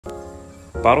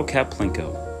Bottle Cap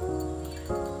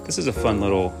Plinko. This is a fun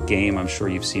little game I'm sure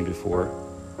you've seen before.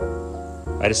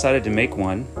 I decided to make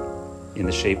one in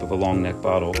the shape of a long neck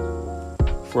bottle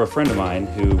for a friend of mine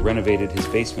who renovated his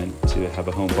basement to have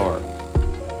a home bar.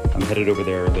 I'm headed over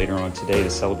there later on today to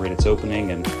celebrate its opening,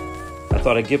 and I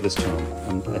thought I'd give this to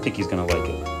him. I think he's going to like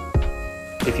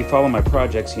it. If you follow my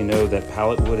projects, you know that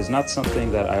pallet wood is not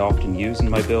something that I often use in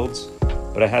my builds,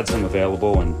 but I had some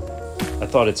available, and I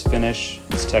thought its finish,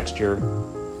 its texture,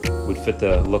 would fit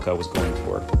the look I was going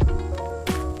for.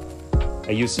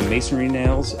 I used some masonry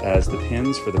nails as the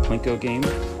pins for the Plinko game.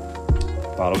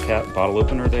 Bottle cap, bottle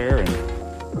opener there, and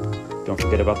don't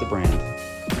forget about the brand.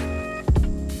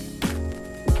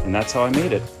 And that's how I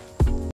made it.